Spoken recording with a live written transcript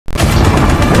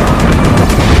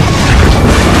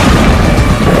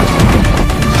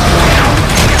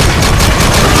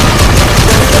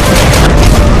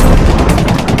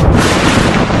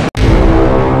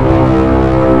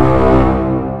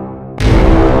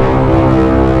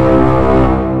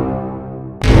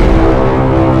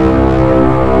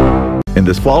In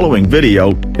this following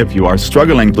video, if you are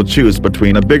struggling to choose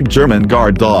between a big German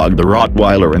guard dog, the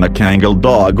Rottweiler, and a Kangal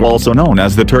dog, also known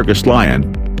as the Turkish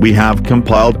Lion, we have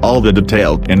compiled all the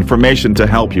detailed information to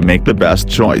help you make the best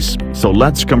choice. So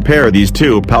let's compare these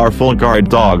two powerful guard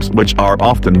dogs, which are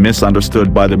often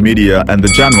misunderstood by the media and the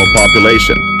general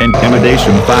population.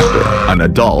 Intimidation factor. An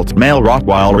adult male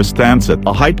Rottweiler stands at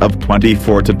a height of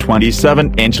 24 to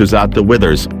 27 inches at the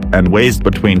withers, and weighs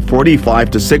between 45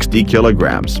 to 60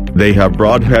 kilograms. They have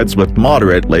broad heads with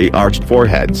moderately arched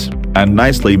foreheads, and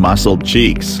nicely muscled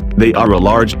cheeks. They are a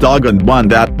large dog and one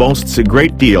that boasts a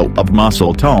great deal of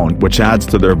muscle tone, which adds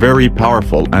to their very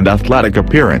powerful and athletic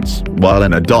appearance, while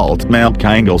an adult male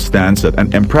Kangal stands at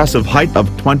an impressive height of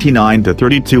 29 to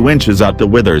 32 inches at the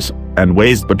withers, and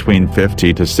weighs between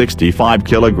 50 to 65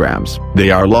 kilograms.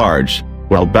 They are large,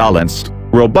 well-balanced,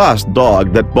 robust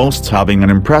dog that boasts having an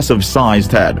impressive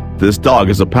sized head. This dog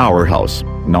is a powerhouse,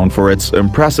 known for its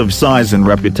impressive size and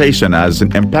reputation as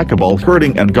an impeccable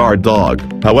herding and guard dog.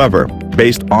 However,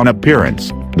 based on appearance,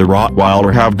 the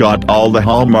Rottweiler have got all the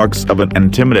hallmarks of an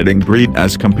intimidating breed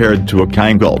as compared to a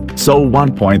Kangal. So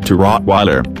 1 point to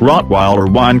Rottweiler.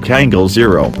 Rottweiler 1, Kangal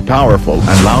 0. Powerful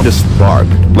and loudest bark.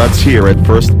 Let's hear it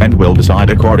first and we'll decide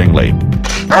accordingly.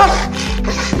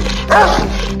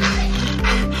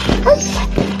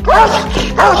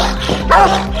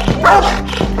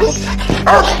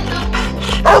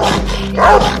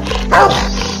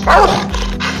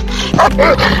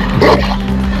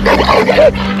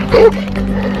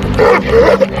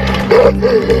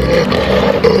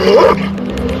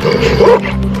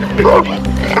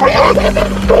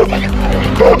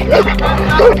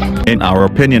 In our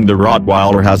opinion, the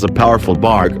Rottweiler has a powerful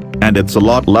bark, and it's a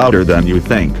lot louder than you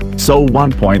think. So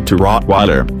 1 point to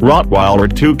Rottweiler. Rottweiler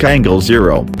 2, Kangal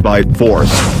 0. Bite force.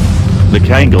 The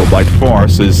Kangal bite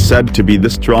force is said to be the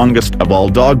strongest of all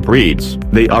dog breeds.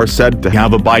 They are said to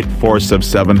have a bite force of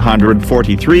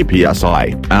 743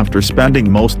 psi. After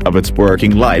spending most of its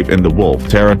working life in the wolf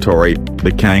territory,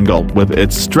 the Kangal, with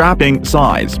its strapping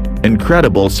size,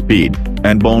 incredible speed,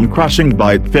 and bone-crushing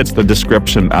bite, fits the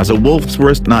description as a wolf's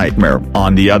worst nightmare.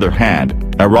 On the other hand,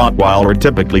 a Rottweiler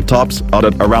typically tops out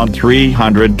at around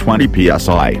 320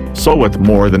 psi, so with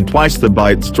more than twice the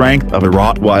bite strength of a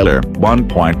Rottweiler. 1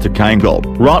 point to Kangal.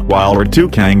 Rottweiler 2,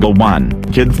 Kangal 1.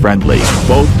 Kid-friendly.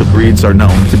 Both the breeds are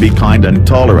known to be kind and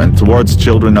tolerant towards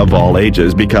children of all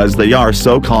ages because they are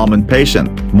so calm and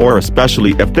patient, more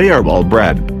especially if they are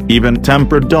well-bred,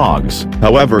 even-tempered dogs.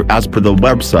 However, as per the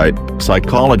website,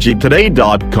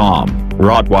 psychologytoday.com,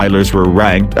 Rottweilers were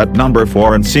ranked at number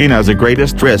 4 and seen as the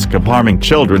greatest risk of harming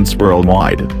children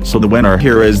worldwide. So the winner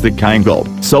here is the Kangal.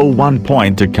 So 1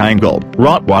 point to Kangal.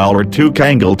 Rottweiler 2,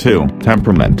 Kangal 2.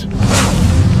 Temperament.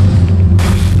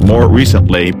 More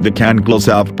recently, the Kangals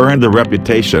have earned the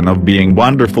reputation of being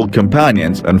wonderful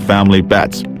companions and family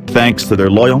pets, thanks to their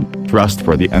loyal,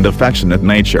 trustworthy and affectionate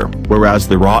nature, whereas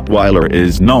the Rottweiler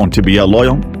is known to be a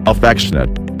loyal, affectionate,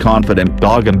 confident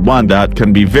dog and one that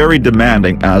can be very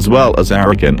demanding as well as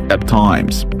arrogant at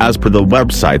times. As per the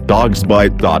website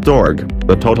dogsbite.org,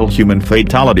 the total human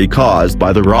fatality caused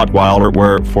by the Rottweiler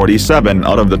were 47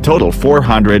 out of the total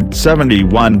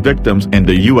 471 victims in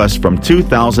the US from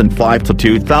 2005 to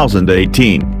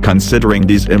 2018. Considering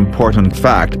these important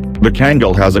facts, the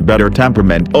Kangal has a better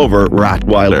temperament over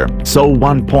Rottweiler. So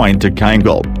 1 point to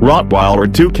Kangal. Rottweiler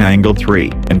 2, Kangal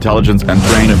 3. Intelligence and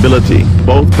trainability.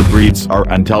 Both the breeds are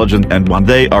intelligent and when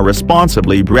they are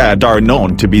responsibly bred are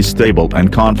known to be stable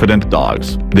and confident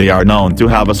dogs. They are known to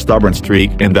have a stubborn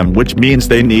streak in them, which means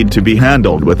they need to be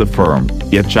handled with a firm,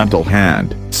 yet gentle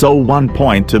hand. So 1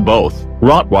 point to both.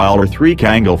 Rottweiler 3,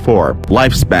 Kangal 4.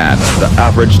 Lifespan. The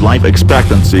average life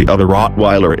expectancy of a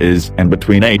Rottweiler is in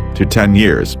between 8 to 10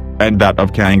 years, and that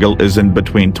of Kangal is in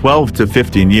between 12 to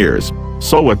 15 years.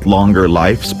 So with longer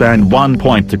lifespan, 1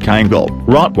 point to Kangal.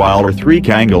 Rottweiler 3,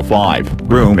 Kangal 5.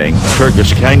 Grooming.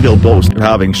 Turkish Kangal boast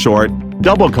having short,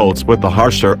 double coats with a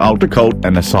harsher outer coat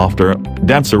and a softer,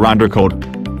 denser undercoat,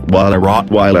 while a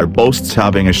Rottweiler boasts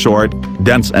having a short,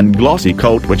 dense and glossy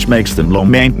coat which makes them low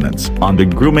maintenance on the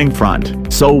grooming front.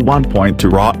 So 1 point to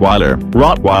Rottweiler.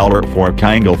 Rottweiler 4,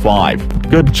 Kangal 5.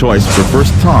 Good choice for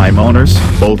first-time owners.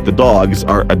 Both the dogs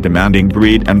are a demanding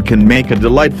breed and can make a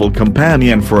delightful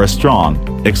companion for a strong,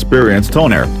 experienced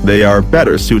owner. They are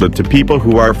better suited to people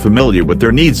who are familiar with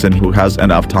their needs and who has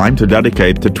enough time to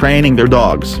dedicate to training their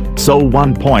dogs. So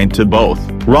 1 point to both.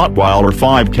 Rottweiler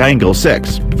 5, Kangal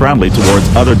 6. Friendly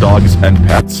towards other dogs and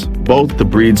pets. Both the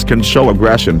breeds can show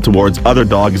aggression towards other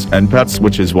dogs and pets,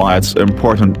 which is why it's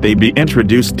important they be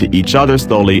introduced to each other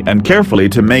slowly and carefully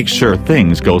to make sure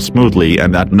things go smoothly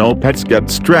and that no pets get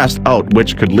stressed out,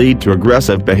 which could lead to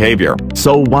aggressive behavior.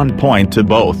 So 1 point to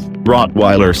both.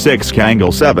 Rottweiler 6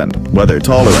 Kangal 7. Weather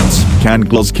tolerance.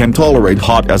 Kangals can tolerate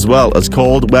hot as well as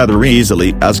cold weather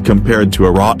easily as compared to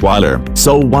a Rottweiler,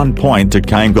 so 1 point to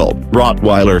Kangal.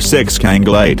 Rottweiler 6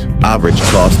 Kangal 8. Average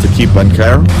cost to keep and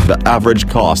care. The average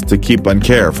cost to keep and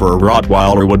care for a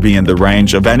Rottweiler would be in the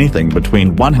range of anything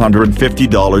between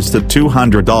 $150 to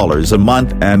 $200 a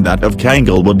month, and that of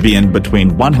Kangal would be in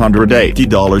between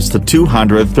 $180 to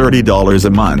 $230 a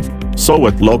month. So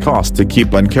with low cost to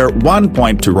keep and care, 1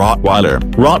 point to Rottweiler.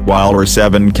 Rottweiler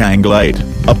 7 Kangal 8.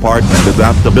 Apartment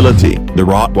adaptability. The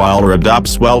Rottweiler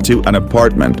adapts well to an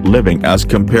apartment living as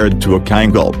compared to a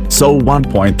Kangal, so 1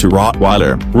 point to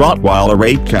Rottweiler. Rottweiler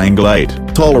 8 Kangal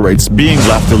 8. Tolerates being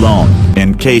left alone.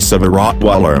 In case of a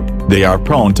Rottweiler, they are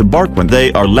prone to bark when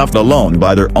they are left alone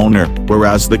by their owner,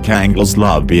 whereas the Kangals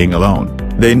love being alone.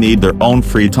 They need their own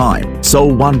free time, so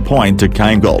 1 point to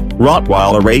Kangal.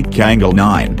 Rottweiler 8 Kangal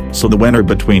 9. So the winner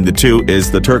between the two is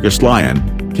the Turkish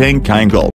Lion, King Kangal.